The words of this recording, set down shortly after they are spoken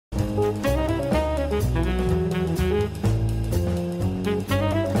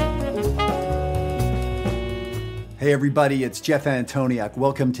Hey everybody, it's Jeff Antoniak.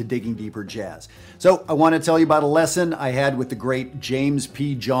 Welcome to Digging Deeper Jazz. So I want to tell you about a lesson I had with the great James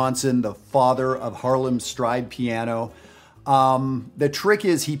P. Johnson, the father of Harlem Stride piano. The trick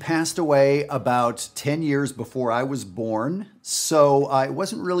is he passed away about 10 years before I was born. So it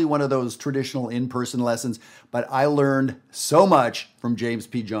wasn't really one of those traditional in-person lessons, but I learned so much from James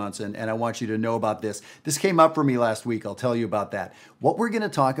P. Johnson, and I want you to know about this. This came up for me last week. I'll tell you about that. What we're going to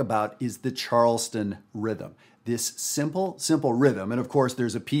talk about is the Charleston rhythm. This simple rhythm. And of course,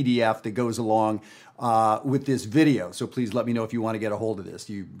 there's a PDF that goes along with this video. So please let me know if you want to get a hold of this.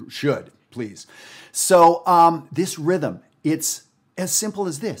 You should, please. So this rhythm, it's as simple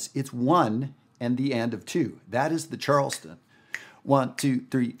as this. It's one and the end of two. That is the Charleston. 1, 2,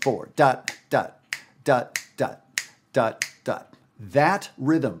 3, 4. Dot, dot, dot, dot, dot, dot. That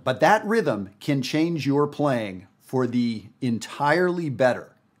rhythm. But that rhythm can change your playing for the entirely better.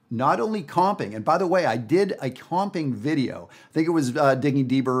 Not only comping, and by the way, I did a comping video. I think it was Digging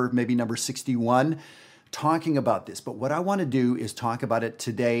Deeper, maybe number 61, talking about this. But what I want to do is talk about it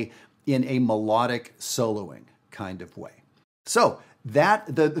today in a melodic soloing kind of way. So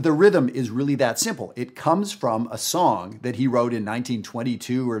that the rhythm is really that simple. It comes from a song that he wrote in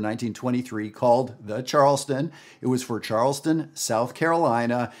 1922 or 1923 called The Charleston. It was for Charleston, South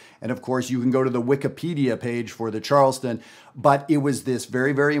Carolina. And of course, you can go to the Wikipedia page for the Charleston. But it was this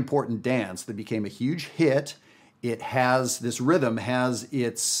very, very important dance that became a huge hit. This rhythm has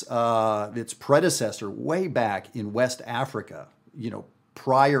its predecessor way back in West Africa,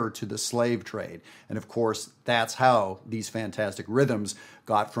 prior to the slave trade. And of course, that's how these fantastic rhythms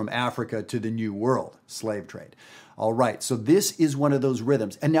got from Africa to the New World, slave trade. All right, so this is one of those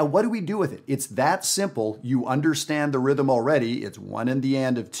rhythms. And now what do we do with it? It's that simple. You understand the rhythm already. It's one and the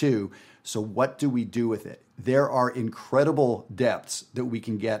end of two. So what do we do with it? There are incredible depths that we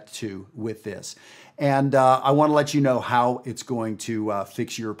can get to with this. And I want to let you know how it's going to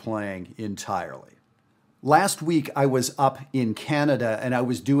fix your playing entirely. Last week, I was up in Canada and I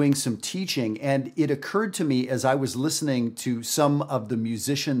was doing some teaching, and it occurred to me as I was listening to some of the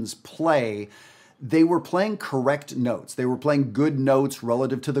musicians play, they were playing correct notes. They were playing good notes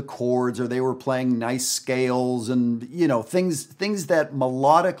relative to the chords, or they were playing nice scales and, things that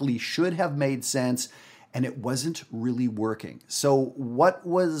melodically should have made sense, and it wasn't really working. So what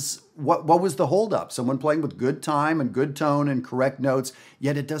was the holdup? Someone playing with good time and good tone and correct notes,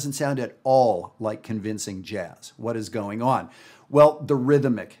 yet it doesn't sound at all like convincing jazz. What is going on? Well, the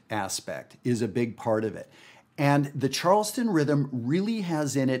rhythmic aspect is a big part of it. And the Charleston rhythm really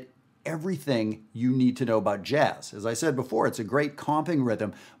has in it everything you need to know about jazz. As I said before, it's a great comping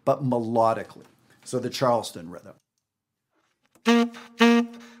rhythm, but melodically. So the Charleston rhythm.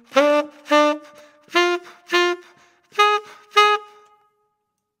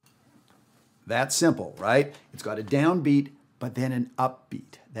 That's simple, right? It's got a downbeat, but then an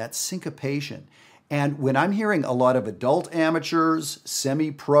upbeat. That's syncopation. And when I'm hearing a lot of adult amateurs,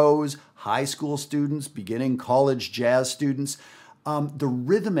 semi-pros, high school students, beginning college jazz students, the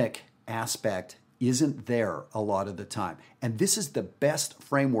rhythmic aspect isn't there a lot of the time. And this is the best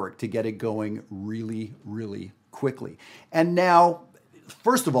framework to get it going really, really quickly. And now,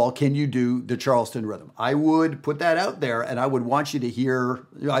 first of all, can you do the Charleston rhythm? I would put that out there, and I would want you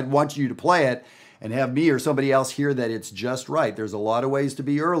to I'd want you to play it and have me or somebody else hear that it's just right. There's a lot of ways to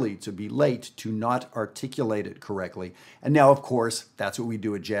be early, to be late, to not articulate it correctly. And now, of course, that's what we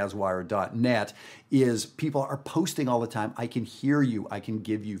do at jazzwire.net, is people are posting all the time. I can hear you. I can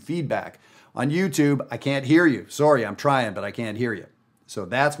give you feedback. On YouTube, I can't hear you. Sorry, I'm trying, but I can't hear you. So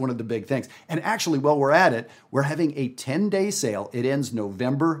that's one of the big things. And actually, while we're at it, we're having a 10-day sale. It ends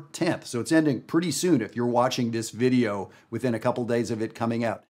November 10th. So it's ending pretty soon if you're watching this video within a couple days of it coming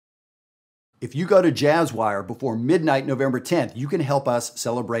out. If you go to Jazzwire before midnight November 10th, you can help us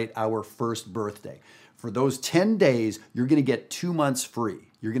celebrate our first birthday. For those 10 days, you're going to get 2 months free.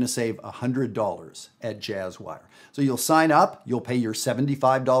 You're going to save $100 at Jazzwire. So you'll sign up, you'll pay your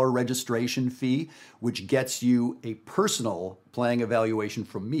 $75 registration fee, which gets you a personal playing evaluation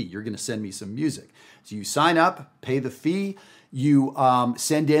from me. You're going to send me some music. So you sign up, pay the fee, you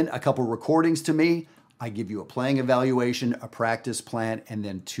send in a couple recordings to me. I give you a playing evaluation, a practice plan, and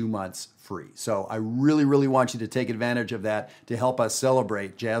then 2 months free. So I really, really want you to take advantage of that to help us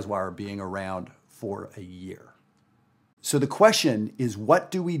celebrate Jazzwire being around for a year. So the question is,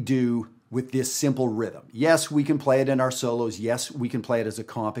 what do we do with this simple rhythm? Yes, we can play it in our solos. Yes, we can play it as a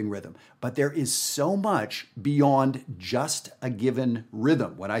comping rhythm. But there is so much beyond just a given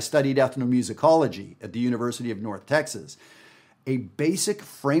rhythm. When I studied ethnomusicology at the University of North Texas, a basic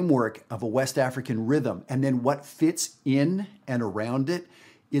framework of a West African rhythm, and then what fits in and around it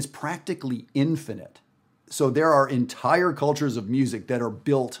is practically infinite. So there are entire cultures of music that are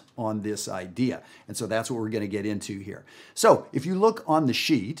built on this idea. And so that's what we're going to get into here. So if you look on the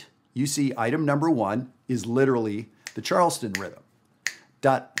sheet, you see item number 1 is literally the Charleston rhythm.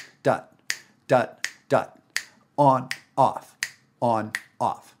 Dot, dot, dot, dot. On, off, on,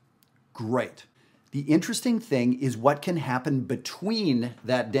 off. Great. The interesting thing is what can happen between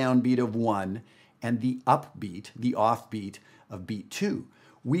that downbeat of 1 and the upbeat, the offbeat of beat 2.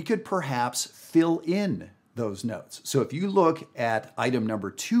 We could perhaps fill in those notes. So if you look at item number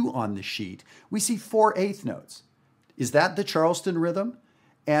 2 on the sheet, we see 4/8 notes. Is that the Charleston rhythm?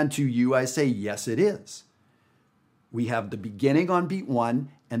 And to you, I say, yes, it is. We have the beginning on beat 1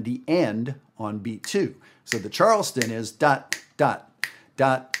 and the end on beat 2. So the Charleston is dot, dot,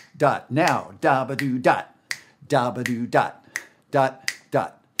 dot, dot. Now, da-ba-doo dot, da-ba-doo dot, dot,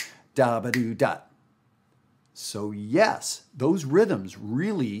 dot, da-ba-doo dot. So yes, those rhythms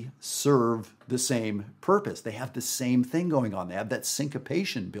really serve the same purpose. They have the same thing going on. They have that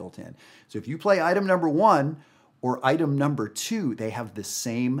syncopation built in. So if you play item number 1 or item number 2, they have the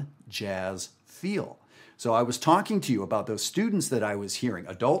same jazz feel. So I was talking to you about those students that I was hearing,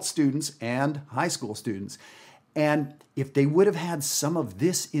 adult students and high school students. And if they would have had some of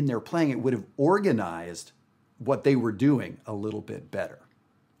this in their playing, it would have organized what they were doing a little bit better.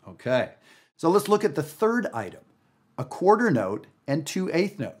 Okay. So let's look at the third item, a quarter note and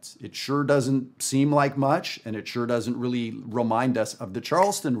 2/8 notes. It sure doesn't seem like much, and it sure doesn't really remind us of the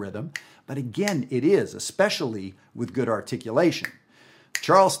Charleston rhythm, but again, it is, especially with good articulation.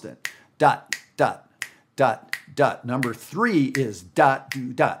 Charleston, dot, dot, dot, dot. Number 3 is dot,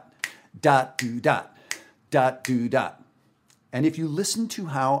 do, dot, dot, do, dot, dot, do, dot. And if you listen to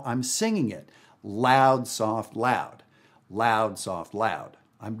how I'm singing it, loud, soft, loud, loud, soft, loud,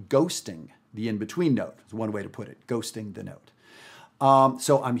 I'm ghosting the in-between note. It's one way to put it, ghosting the note.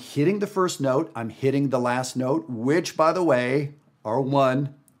 So I'm hitting the first note, I'm hitting the last note, which, by the way, are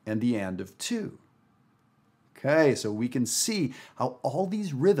 1 and the end of 2. Okay, so we can see how all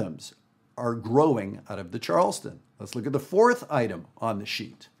these rhythms are growing out of the Charleston. Let's look at the fourth item on the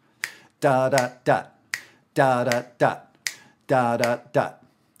sheet. Da, da, da, da, da, da, da, da, da.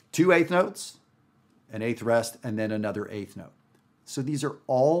 2/8 notes, an 8th rest, and then another 8th note. So these are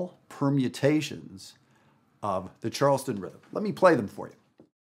all permutations of the Charleston rhythm. Let me play them for you.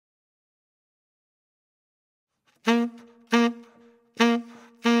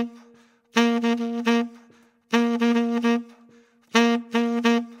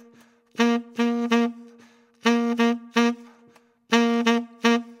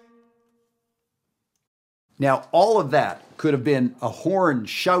 Now, all of that could have been a horn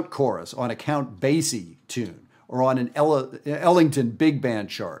shout chorus on a Count Basie tune or on an Ellington big band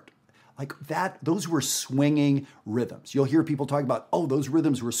chart. Like that, those were swinging rhythms. You'll hear people talk about, oh, those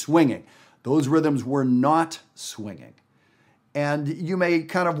rhythms were swinging. Those rhythms were not swinging. And you may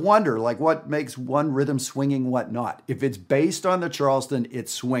kind of wonder, like, what makes one rhythm swinging, what not? If it's based on the Charleston,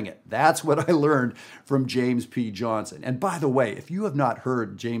 it's swinging. That's what I learned from James P. Johnson. And by the way, if you have not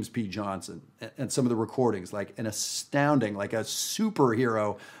heard James P. Johnson and some of the recordings, like an astounding, like a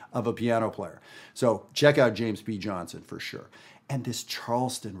superhero of a piano player. So check out James P. Johnson for sure. And this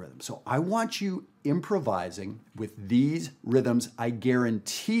Charleston rhythm. So I want you improvising with these rhythms. I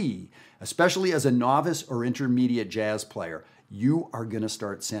guarantee, especially as a novice or intermediate jazz player, you are going to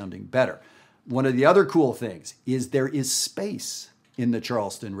start sounding better. One of the other cool things is there is space in the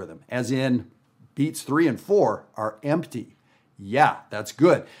Charleston rhythm, as in beats 3 and 4 are empty. Yeah, that's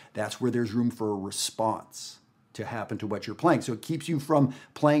good. That's where there's room for a response to happen to what you're playing. So it keeps you from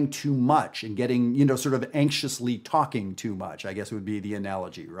playing too much and getting, sort of anxiously talking too much, I guess would be the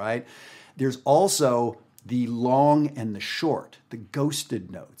analogy, right? There's also the long and the short, the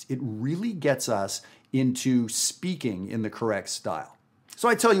ghosted notes. It really gets us into speaking in the correct style. So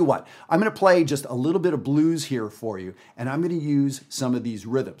I tell you what, I'm going to play just a little bit of blues here for you, and I'm going to use some of these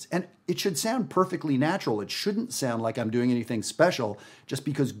rhythms. And it should sound perfectly natural. It shouldn't sound like I'm doing anything special, just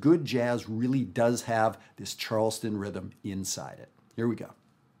because good jazz really does have this Charleston rhythm inside it. Here we go.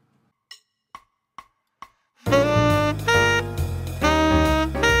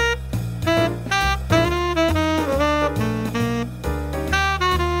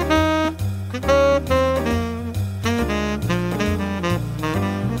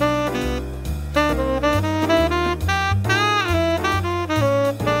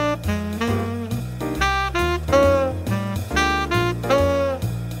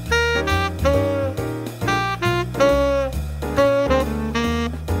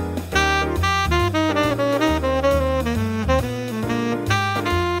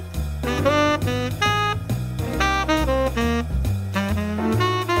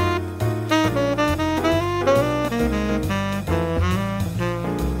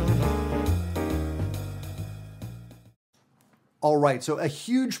 right. So a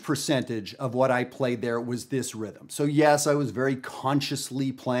huge percentage of what I played there was this rhythm. So yes, I was very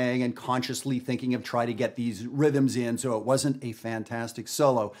consciously playing and consciously thinking of trying to get these rhythms in. So it wasn't a fantastic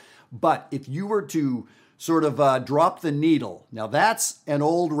solo. But if you were to sort of drop the needle, now that's an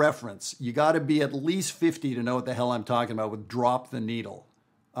old reference. You got to be at least 50 to know what the hell I'm talking about with drop the needle.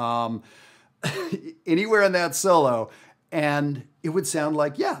 Anywhere in that solo. And it would sound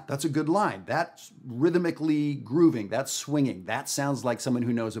like, yeah, that's a good line. That's rhythmically grooving. That's swinging. That sounds like someone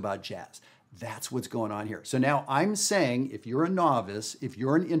who knows about jazz. That's what's going on here. So now I'm saying if you're a novice, if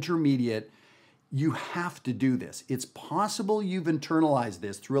you're an intermediate, you have to do this. It's possible you've internalized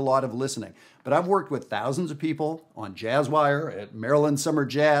this through a lot of listening, but I've worked with thousands of people on Jazzwire, at Maryland Summer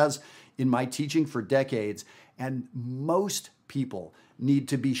Jazz, in my teaching for decades, and most people need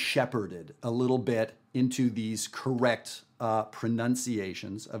to be shepherded a little bit into these correct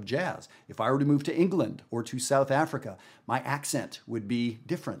pronunciations of jazz. If I were to move to England or to South Africa, my accent would be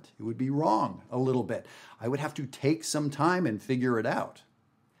different. It would be wrong a little bit. I would have to take some time and figure it out.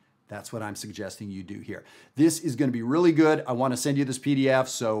 That's what I'm suggesting you do here. This is going to be really good. I want to send you this PDF,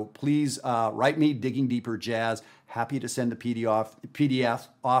 so please write me, Digging Deeper Jazz. Happy to send the PDF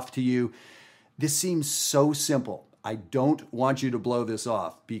off to you. This seems so simple. I don't want you to blow this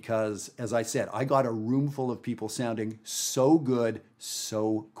off because, as I said, I got a room full of people sounding so good,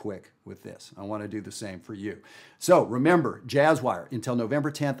 so quick with this. I want to do the same for you. So remember, Jazzwire, until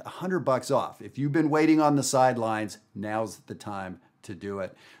November 10th, $100 off. If you've been waiting on the sidelines, now's the time to do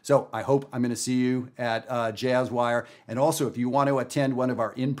it. So I hope I'm going to see you at Jazzwire. And also, if you want to attend one of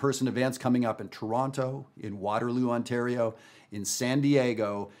our in-person events coming up in Toronto, in Waterloo, Ontario, in San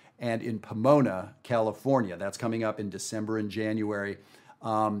Diego, and in Pomona, California. That's coming up in December and January.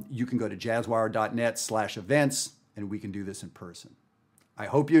 You can go to jazzwire.net/events, and we can do this in person. I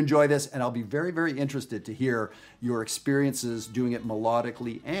hope you enjoy this, and I'll be very, very interested to hear your experiences doing it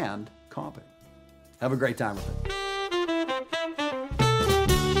melodically and comping. Have a great time with it.